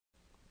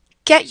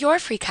Get your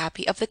free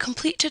copy of the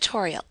complete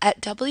tutorial at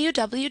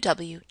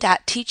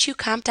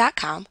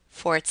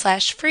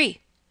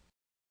www.teachucomp.com/free.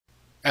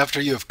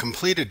 After you have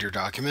completed your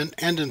document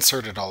and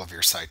inserted all of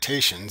your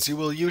citations, you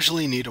will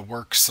usually need a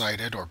Works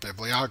Cited or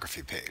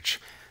Bibliography page.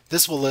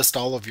 This will list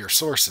all of your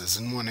sources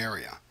in one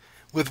area.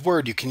 With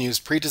Word, you can use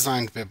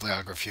pre-designed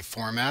bibliography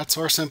formats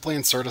or simply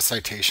insert a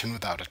citation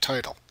without a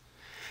title.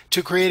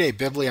 To create a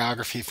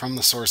bibliography from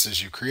the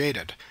sources you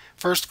created,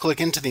 first click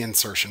into the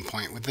insertion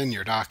point within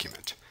your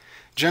document.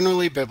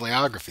 Generally,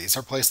 bibliographies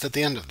are placed at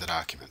the end of the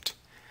document.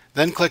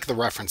 Then click the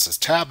References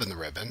tab in the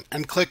ribbon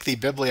and click the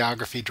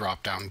Bibliography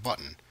drop-down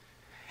button.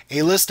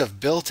 A list of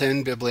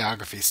built-in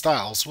bibliography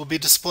styles will be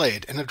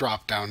displayed in a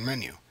drop-down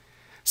menu.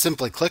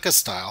 Simply click a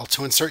style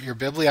to insert your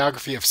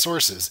bibliography of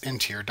sources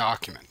into your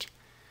document.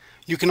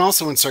 You can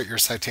also insert your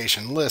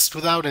citation list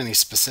without any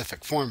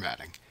specific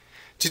formatting.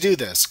 To do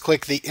this,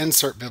 click the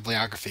Insert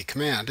Bibliography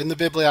command in the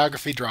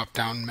Bibliography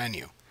drop-down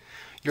menu.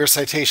 Your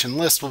citation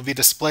list will be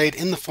displayed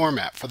in the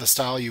format for the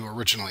style you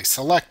originally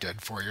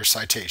selected for your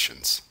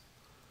citations.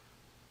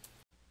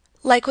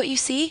 Like what you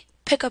see?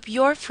 Pick up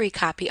your free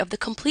copy of the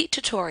complete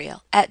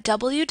tutorial at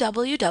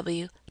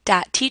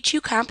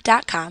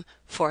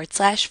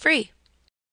www.teachucomp.com/free.